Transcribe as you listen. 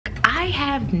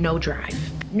have no drive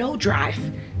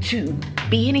to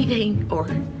be anything or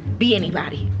be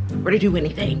anybody or to do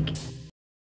anything.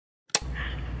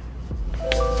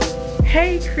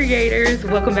 Hey creators,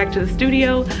 welcome back to the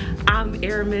studio. I'm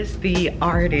Aramis the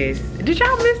artist. Did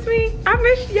y'all miss me? I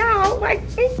miss y'all. Like,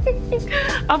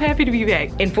 I'm happy to be back.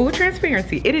 In full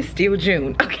transparency, it is still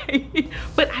June, okay?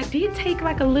 But I did take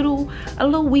like a little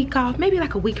week off, maybe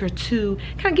like a week or two,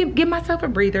 kind of give myself a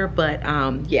breather. But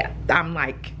yeah, I'm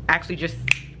like actually just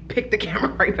pick the camera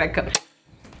right back up.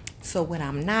 So when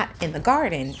I'm not in the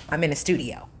garden, I'm in the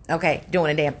studio, okay,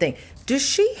 doing a damn thing. Does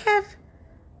she have?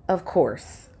 Of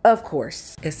course. Of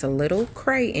course. It's a little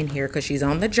cray in here because she's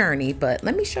on the journey, but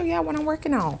let me show y'all what I'm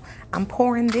working on. I'm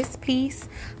pouring this piece.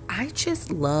 I just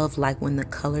love like when the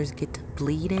colors get to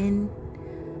bleed in.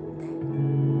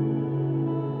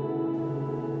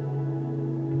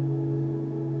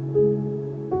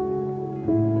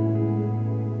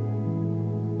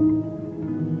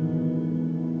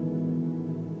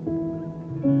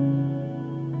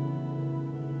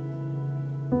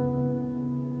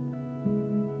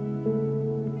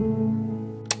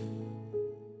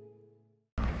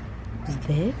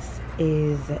 This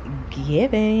is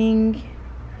giving.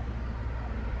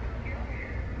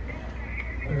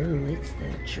 Ooh, it's the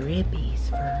drippies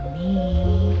for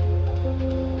me.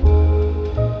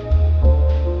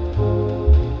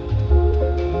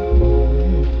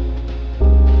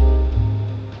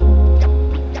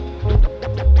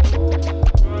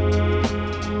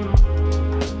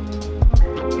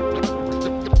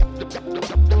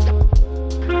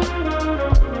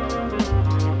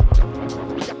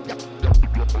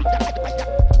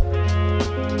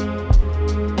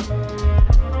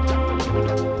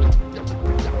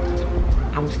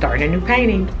 Starting a new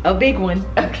painting, a big one,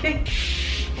 okay?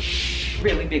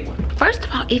 Really big one. First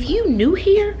of all, if you new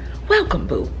here, welcome,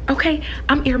 boo, okay?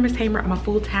 I'm Aramis Hamer. I'm a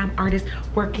full-time artist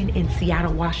working in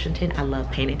Seattle, Washington. I love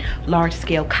painting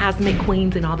large-scale cosmic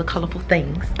queens and all the colorful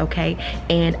things, okay?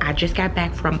 And I just got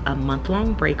back from a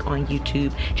month-long break on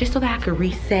YouTube just so that I could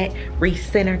reset,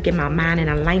 recenter, get my mind in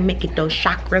alignment, get those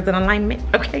chakras in alignment,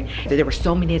 okay? There were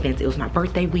so many events. It was my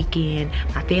birthday weekend.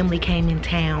 My family came in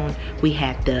town. We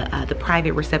had the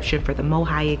private reception for the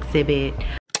Mohai exhibit.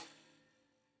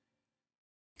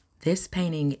 This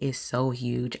painting is so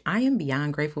huge. I am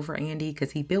beyond grateful for Andy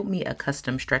because he built me a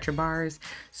custom stretcher bars.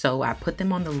 So I put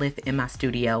them on the lift in my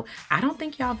studio. I don't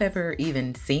think y'all have ever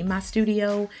even seen my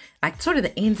studio, like sort of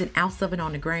the ins and outs of it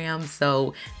on the gram.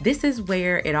 So this is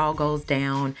where it all goes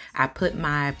down. I put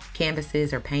my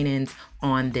canvases or paintings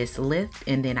on this lift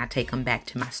and then I take them back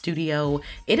to my studio.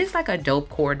 It is like a dope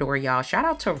corridor, y'all. Shout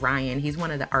out to Ryan. He's one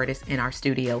of the artists in our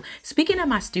studio. Speaking of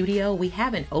my studio, we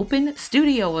have an open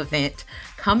studio event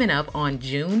coming up on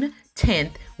June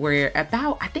 10th where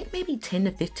about, I think maybe 10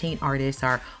 to 15 artists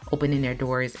are opening their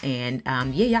doors, and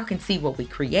yeah, y'all can see what we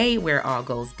create, where it all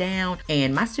goes down.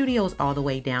 And my studio is all the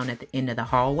way down at the end of the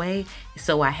hallway,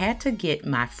 so I had to get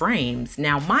my frames.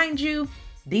 Now mind you,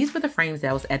 these were the frames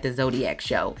that was at the Zodiac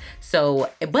show. So,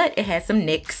 but it had some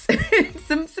nicks,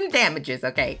 some damages,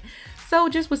 okay? So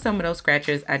just with some of those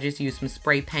scratches, I just used some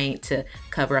spray paint to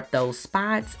cover up those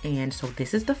spots. And so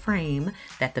this is the frame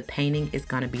that the painting is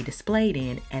going to be displayed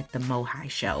in at the Mohai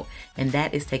show. And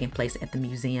that is taking place at the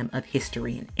Museum of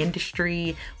History and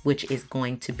Industry, which is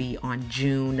going to be on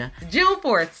June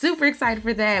 4th. Super excited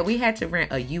for that. We had to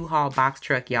rent a U-Haul box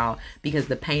truck, y'all, because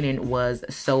the painting was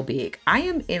so big. I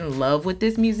am in love with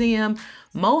this museum.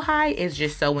 Mohai is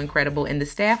just so incredible, and the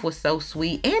staff was so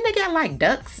sweet, and they got like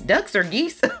ducks or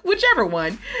geese, whichever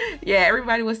one. Yeah,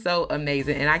 everybody was so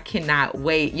amazing, and I cannot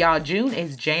wait. Y'all, June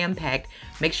is jam-packed.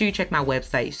 Make sure you check my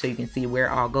website so you can see where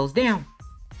it all goes down.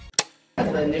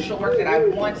 The initial work that I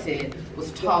wanted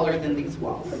was taller than these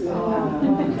walls.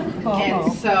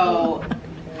 And so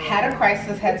had a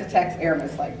crisis, had to text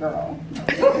Aramis like, girl,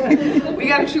 we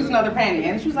gotta choose another painting.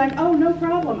 And she was like, oh, no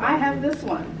problem, I have this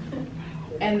one.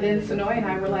 And then Sonoy and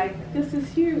I were like, this is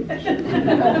huge. All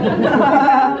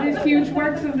these huge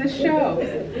works of this show.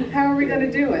 How are we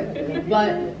gonna do it?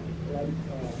 But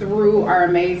through our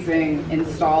amazing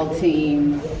install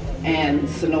team and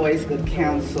Sonoy's good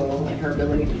counsel and her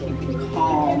ability to keep me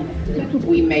calm,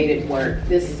 we made it work.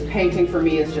 This painting for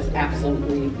me is just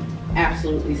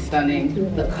absolutely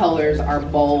stunning. The colors are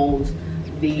bold.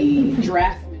 The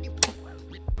draft,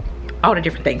 all the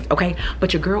different things, okay?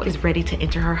 But your girl is ready to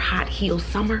enter her hot heel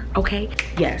summer, okay?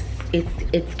 Yes,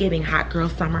 it's giving hot girl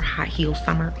summer, hot heel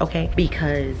summer, okay?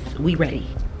 Because we ready.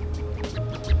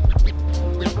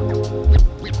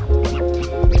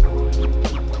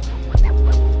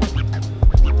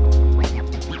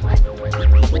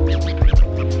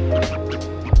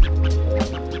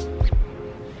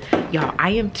 Y'all, I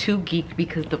am too geeked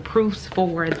because the proofs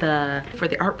for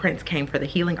the art prints came for the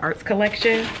Healing Arts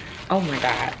collection. Oh my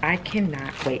God, I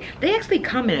cannot wait. They actually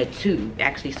come in a tube,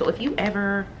 actually. So if you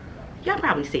ever, y'all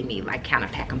probably see me like kind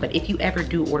of pack them, but if you ever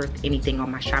do order anything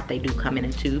on my shop, they do come in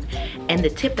a tube. And the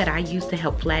tip that I use to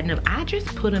help flatten them, I just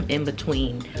put them in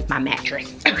between my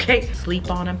mattress, okay? Sleep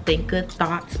on them, think good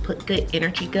thoughts, put good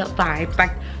energy, good vibes.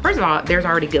 Like, first of all, there's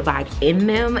already good vibes in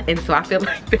them, and so I feel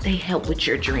like they help with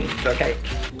your dreams, okay?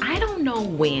 I don't know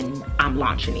when I'm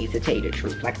launching these, to tell you the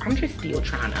truth. Like, I'm just still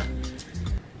trying to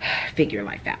figure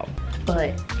life out.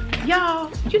 But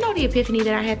y'all, you know the epiphany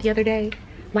that I had the other day?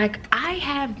 Like, I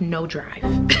have no drive.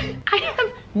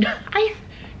 I have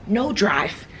no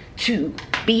drive to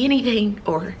be anything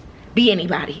or be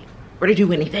anybody or to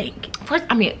do anything. First,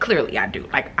 I mean, clearly I do.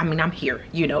 Like, I mean, I'm here,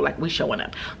 you know, like we showing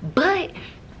up. But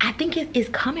I think it is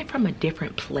coming from a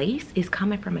different place. It's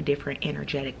coming from a different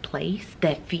energetic place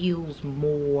that feels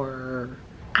more,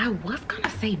 I was gonna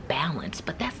say balance,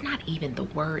 but that's not even the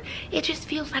word. It just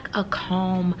feels like a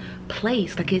calm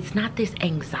place. Like, it's not this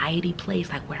anxiety place,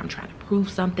 like where I'm trying to prove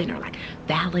something or like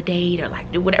validate or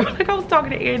like do whatever. Like, I was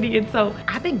talking to Andy, and so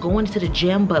I've been going to the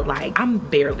gym, but like I'm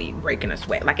barely breaking a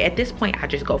sweat. Like, at this point, I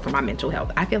just go for my mental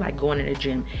health. I feel like going to the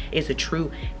gym is a true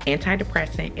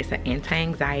antidepressant. It's an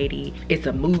anti-anxiety. It's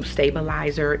a mood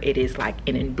stabilizer. It is like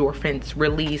an endorphins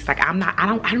release. Like, I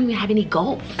don't even have any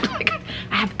goals. Like,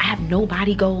 I have no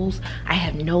body goals. I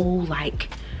have no like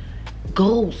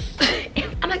goals.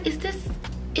 I'm like, is this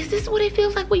what it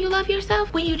feels like when you love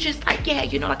yourself? When you just like, yeah,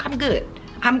 you know, like I'm good.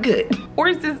 Or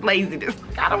is this laziness?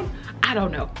 I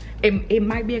don't know. It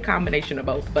might be a combination of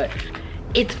both, but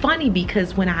it's funny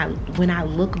because when I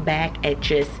look back at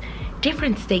just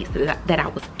different states that I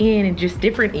was in and just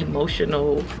different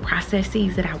emotional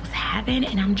processes that I was having,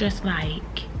 and I'm just like,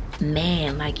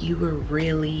 man, like you were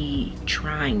really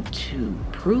trying to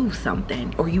prove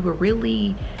something, or you were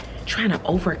really trying to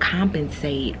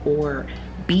overcompensate or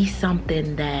be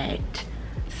something that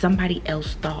somebody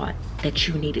else thought that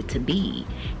you needed to be.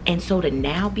 And so to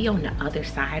now be on the other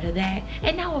side of that,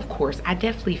 and now of course I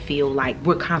definitely feel like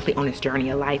we're constantly on this journey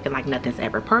of life, and like nothing's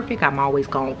ever perfect. I'm always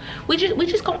we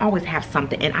just gonna always have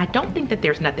something, and I don't think that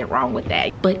there's nothing wrong with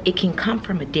that, but it can come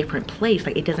from a different place.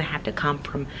 Like, it doesn't have to come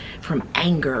from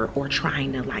anger or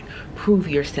trying to like prove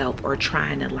yourself or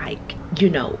trying to like, you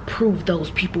know, prove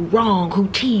those people wrong who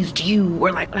teased you,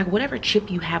 or like whatever chip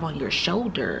you have on your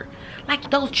shoulder.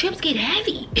 Like, those chips get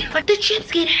heavy. Like, the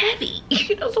chips get heavy,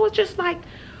 you know? So it's just like,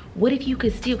 what if you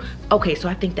could still, okay, so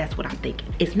I think that's what I'm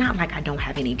thinking. It's not like I don't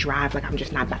have any drive, like I'm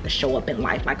just not about to show up in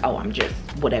life, like, oh, I'm just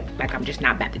whatever, like I'm just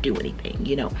not about to do anything,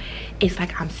 you know? It's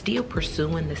like I'm still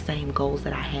pursuing the same goals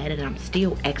that I had, and I'm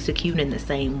still executing the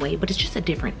same way, but it's just a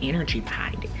different energy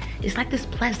behind it. It's like this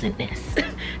pleasantness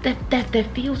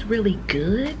that feels really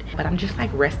good, but I'm just like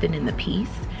resting in the peace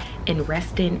and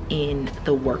resting in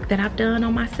the work that I've done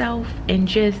on myself, and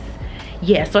just,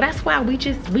 yeah, so that's why we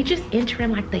just entering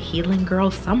like the healing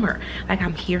girl summer. Like,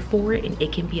 I'm here for it, and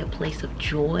it can be a place of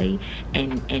joy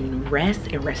and rest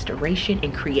and restoration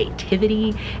and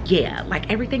creativity. Yeah,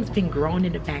 like everything's been growing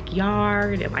in the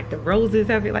backyard, and like the roses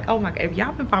have been like, oh my God, if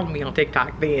y'all been following me on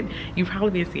TikTok, then you've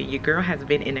probably been seeing your girl has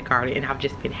been in the garden, and I've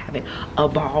just been having a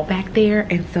ball back there.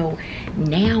 And so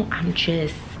now I'm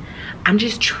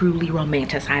just truly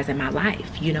romanticizing my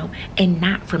life, you know, and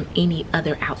not from any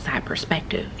other outside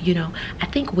perspective, you know. I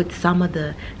think with some of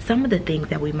the things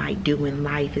that we might do in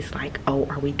life is like, oh,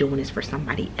 are we doing this for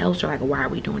somebody else, or like, why are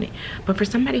we doing it? But for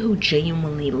somebody who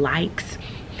genuinely likes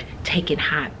taking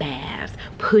hot baths,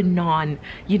 putting on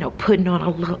a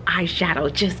little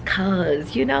eyeshadow just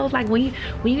cause, you know, like when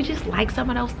you just like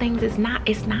some of those things, it's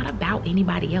not about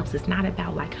anybody else. It's not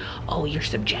about like, oh, you're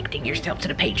subjecting yourself to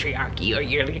the patriarchy, or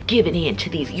you're giving in to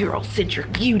these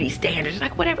Eurocentric beauty standards,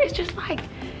 like whatever. It's just like,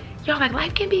 y'all, like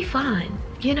life can be fun,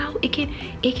 you know. It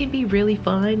can be really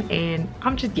fun, and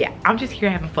I'm just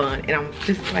here having fun, and I'm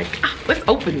just like, let's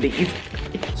open these.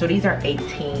 So these are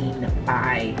 18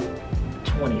 by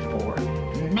 24.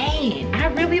 Man, I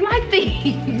really like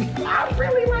these. I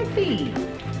really like these.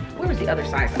 Where was the other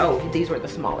size? Oh, these were the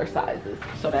smaller sizes.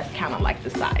 So that's kind of like the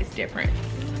size difference.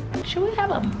 Should we have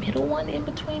a middle one in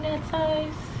between that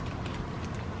size?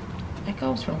 It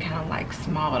goes from kind of like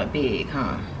small to big,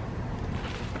 huh?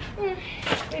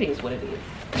 It is what it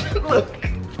is. Look,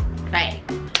 hey,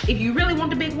 if you really want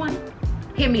the big one,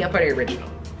 hit me up for the original.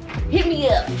 Hit me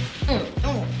up.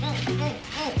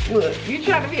 Look, you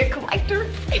trying to be a collector?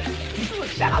 Look,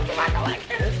 shout out to my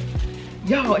collectors.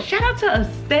 Yo, shout out to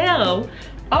Estelle.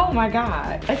 Oh my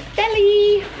God,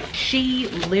 Estelle. She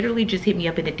literally just hit me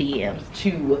up in the DMs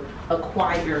to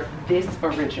acquire this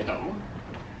original.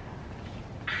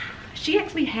 she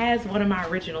actually has one of my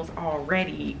originals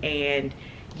already, and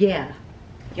yeah,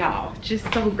 y'all,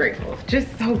 just so grateful,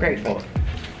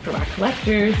 for my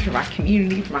collectors, for my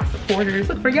community, for my supporters,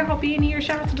 for y'all being here.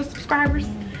 Shout out to the subscribers,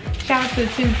 shout out to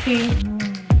the team.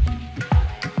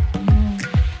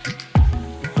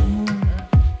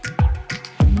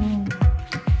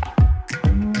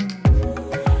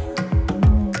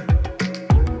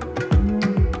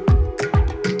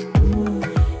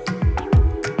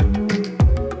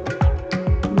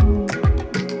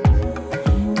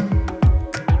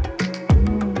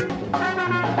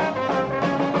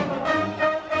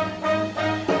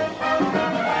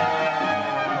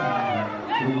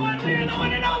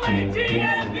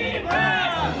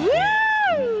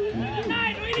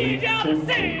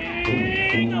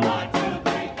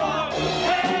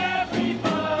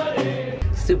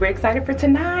 Super excited for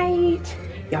tonight.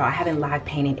 Y'all, I haven't live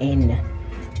painted in,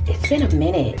 it's been a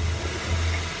minute.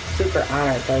 Super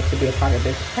honored though to be a part of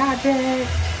this project.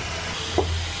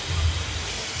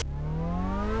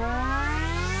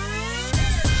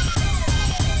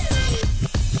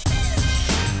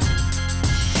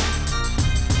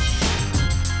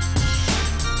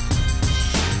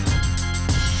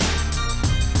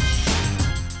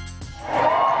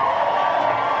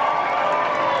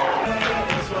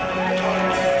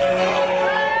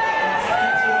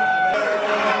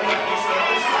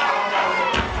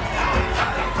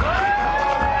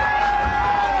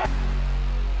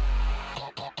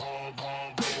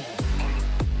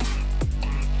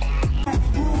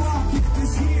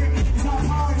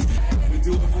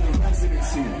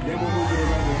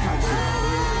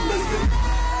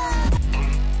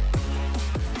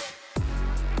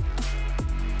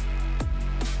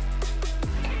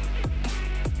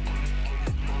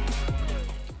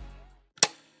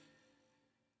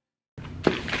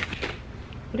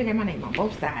 They got my name on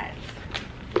both sides.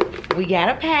 We got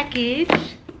a package.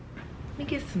 Let me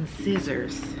get some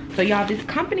scissors. So y'all, this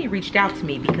company reached out to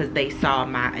me because they saw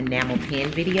my enamel pen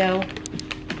video.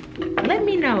 Let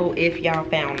me know if y'all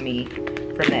found me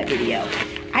from that video.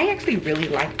 I actually really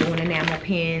like doing enamel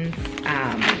pens.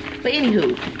 But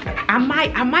anywho,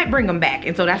 I might bring them back,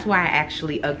 and so that's why I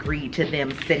actually agreed to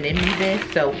them sending me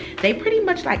this. So they pretty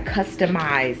much like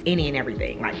customize any and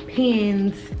everything, like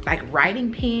pens, like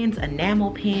writing pens,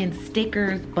 enamel pens,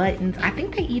 stickers, buttons. I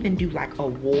think they even do like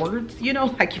awards, you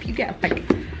know, like if you get like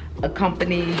a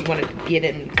company, you want to get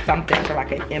in something for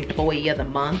like an employee of the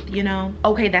month, you know.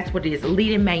 Okay, that's what it is.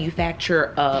 Leading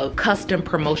manufacturer of custom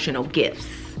promotional gifts.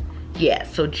 Yeah,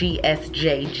 so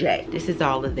GSJJ. This is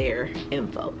all of their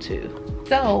info too.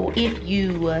 So if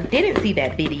you didn't see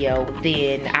that video,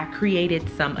 then I created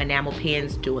some enamel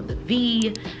pens doing the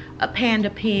V, a panda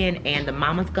pen, and the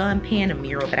mama's gun pen, a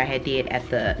mural that I had did at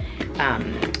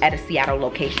a Seattle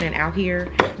location out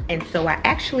here. And so I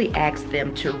actually asked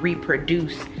them to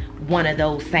reproduce one of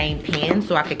those same pens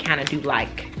so I could kind of do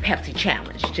like Pepsi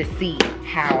challenge to see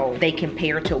how they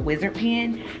compare to Wizard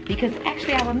pen. Because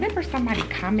actually I remember somebody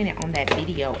commented on that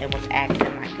video and was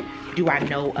asking like, do I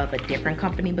know of a different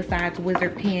company besides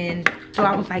Wizard pen? So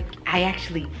I was like, I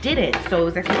actually did it. So it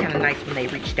was actually kind of nice when they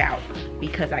reached out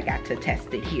because I got to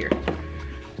test it here.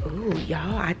 Ooh,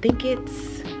 y'all, I think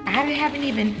it's, I haven't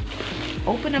even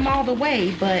opened them all the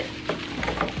way, but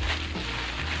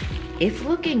it's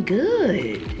looking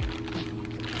good.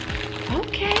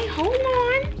 Okay, hold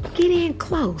on. Get in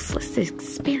close. Let's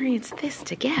experience this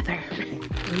together.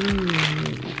 Ooh.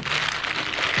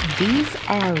 These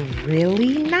are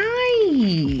really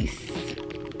nice.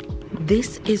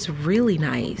 This is really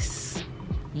nice.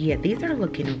 Yeah, these are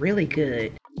looking really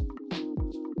good.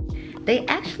 They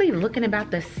actually looking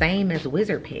about the same as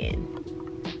Wizard pen.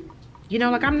 You know,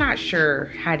 like I'm not sure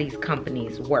how these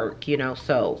companies work, you know,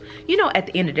 so, you know, at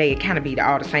the end of the day, it kind of be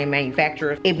all the same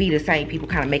manufacturers. It be the same people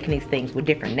kind of making these things with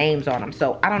different names on them.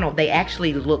 So I don't know, they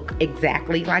actually look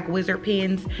exactly like Wizard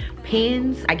pens.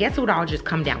 I guess it would all just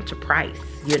come down to price,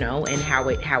 you know, and how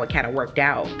it kind of worked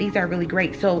out. These are really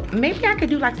great. So maybe I could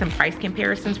do like some price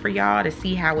comparisons for y'all to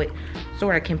see how it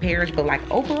sort of compares, but like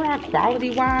overall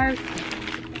quality wise,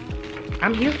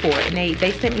 I'm here for it. And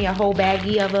they sent me a whole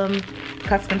baggie of them.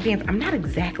 Custom pens. I'm not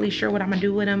exactly sure what I'm gonna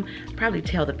do with them. Probably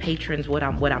tell the patrons what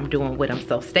I'm doing with them.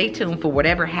 So stay tuned for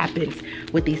whatever happens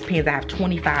with these pens. I have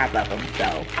 25 of them,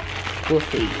 so we'll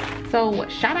see. So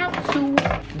shout out to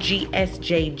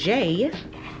GSJJ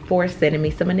for sending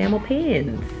me some enamel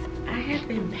pens. I have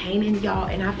been painting, y'all,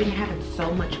 and I've been having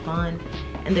so much fun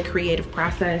in the creative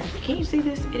process. Can you see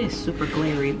this? It is super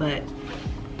glary, but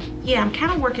yeah, I'm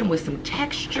kind of working with some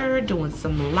texture, doing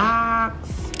some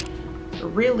locks,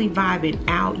 really vibing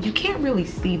out. You can't really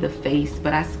see the face,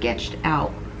 but I sketched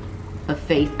out a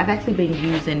face. I've actually been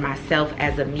using myself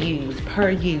as a muse,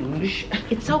 per use.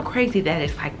 It's so crazy that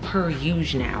it's like per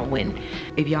use now. When,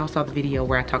 if y'all saw the video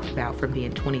where I talked about from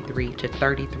being 23 to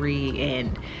 33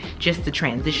 and just the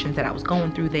transitions that I was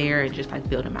going through there and just like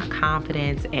building my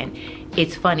confidence. And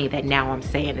it's funny that now I'm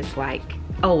saying it's like,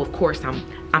 oh, of course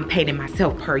I'm painting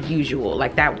myself per usual.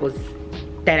 Like that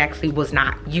actually was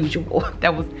not usual.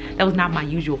 That was not my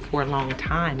usual for a long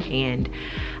time. And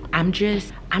I'm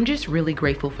just really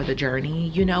grateful for the journey,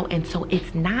 you know? And so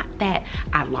it's not that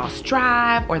I lost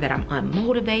drive or that I'm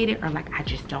unmotivated or like I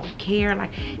just don't care.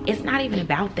 Like, it's not even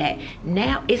about that.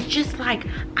 Now it's just like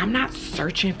I'm not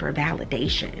searching for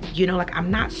validation, you know? Like, I'm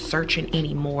not searching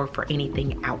anymore for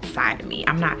anything outside of me.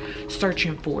 I'm not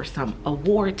searching for some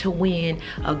award to win,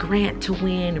 a grant to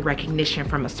win, recognition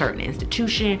from a certain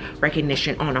institution,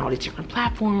 recognition on all these different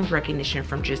platforms, recognition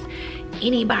from just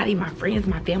anybody, my friends,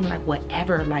 my family, like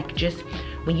whatever. Like, just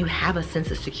when you have a sense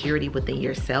of security within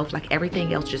yourself, like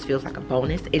everything else just feels like a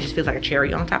bonus. It just feels like a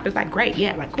cherry on top. It's like, great,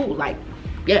 yeah, like cool, like,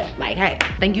 yeah, like, hey,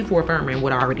 thank you for affirming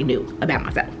what I already knew about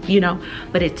myself, you know?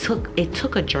 But it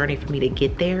took a journey for me to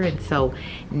get there. And so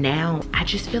now I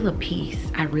just feel a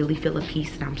peace. I really feel a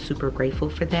peace, and I'm super grateful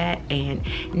for that. And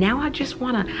now I just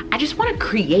wanna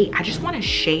create. I just wanna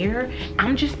share.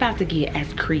 I'm just about to get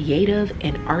as creative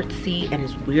and artsy and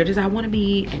as weird as I wanna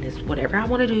be and as whatever I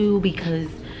wanna do, because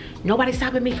nobody's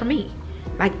stopping me from me.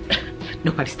 Like,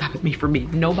 nobody's stopping me from me.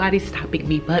 Nobody's stopping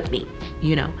me but me,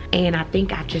 you know? And I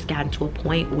think I've just gotten to a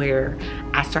point where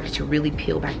I started to really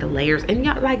peel back the layers. And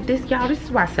y'all, like this, y'all, this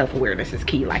is why self-awareness is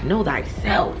key. Like, know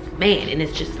thyself, man. And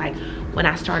it's just like, when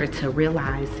I started to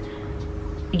realize,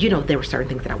 you know, there were certain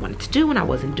things that I wanted to do and I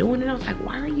wasn't doing it. I was like,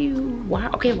 why are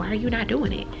you not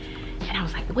doing it? And I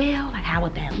was like, well, like, how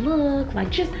would that look?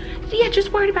 Like, just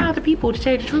worried about other people, to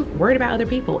tell you the truth, worried about other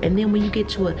people. And then when you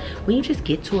just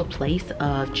get to a place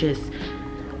of just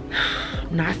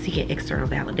not seeking external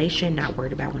validation, not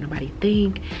worried about what nobody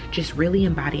think, just really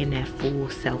embodying that full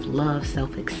self-love,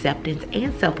 self-acceptance,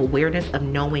 and self-awareness of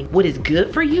knowing what is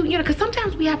good for you, you know, because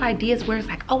sometimes we have ideas where it's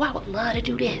like, oh, I would love to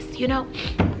do this, you know?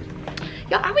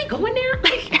 Y'all, are we going there?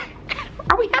 Like,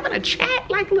 are we having a chat?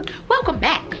 Like, look, welcome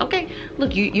back, okay?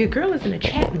 Look, your girl is in a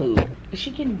chat mood. Is she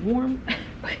getting warm?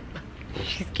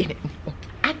 She's getting warm.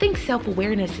 I think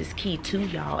self-awareness is key too,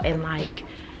 y'all. And like,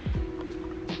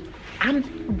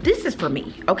 this is for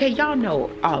me, okay? Y'all know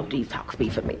all of these talks be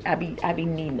for me. I be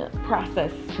needing to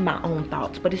process my own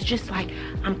thoughts, but it's just like,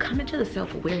 I'm coming to the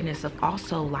self-awareness of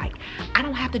also like, I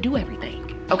don't have to do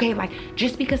everything, okay? Like,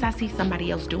 just because I see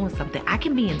somebody else doing something, I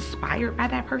can be inspired by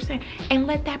that person and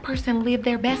let that person live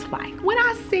their best life. When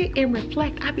I sit and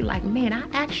reflect, I be like, man, I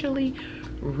actually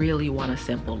really want a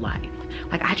simple life.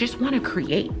 Like, I just want to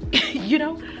create, you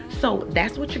know? So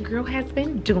that's what your girl has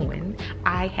been doing.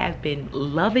 I have been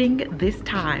loving this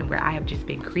time where I have just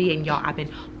been creating, y'all. I've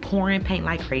been pouring paint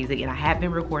like crazy, and I have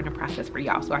been recording the process for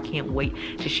y'all, so I can't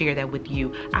wait to share that with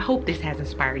you. I hope this has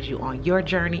inspired you on your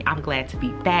journey. I'm glad to be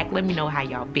back. Let me know how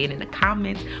y'all been in the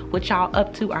comments, what y'all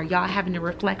up to. Are y'all having the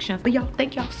reflections? But y'all,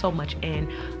 thank y'all so much.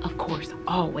 And of course,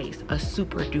 always a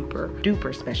super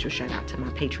duper special shout out to my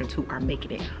patrons who are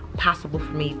making it possible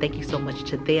for me. Thank you so much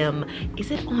to them. Is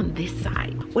it on this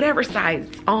side? Whatever side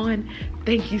it's on,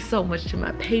 thank you so much to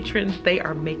my patrons. They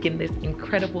are making this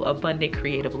incredible, abundant,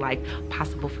 creative life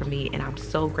possible for me, and I'm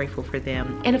so grateful for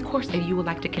them. And of course, if you would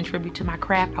like to contribute to my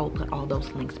craft, I will put all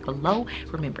those links below.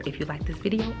 Remember, if you like this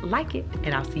video, like it,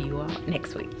 and I'll see you all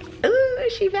next week. Ooh,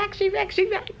 she back.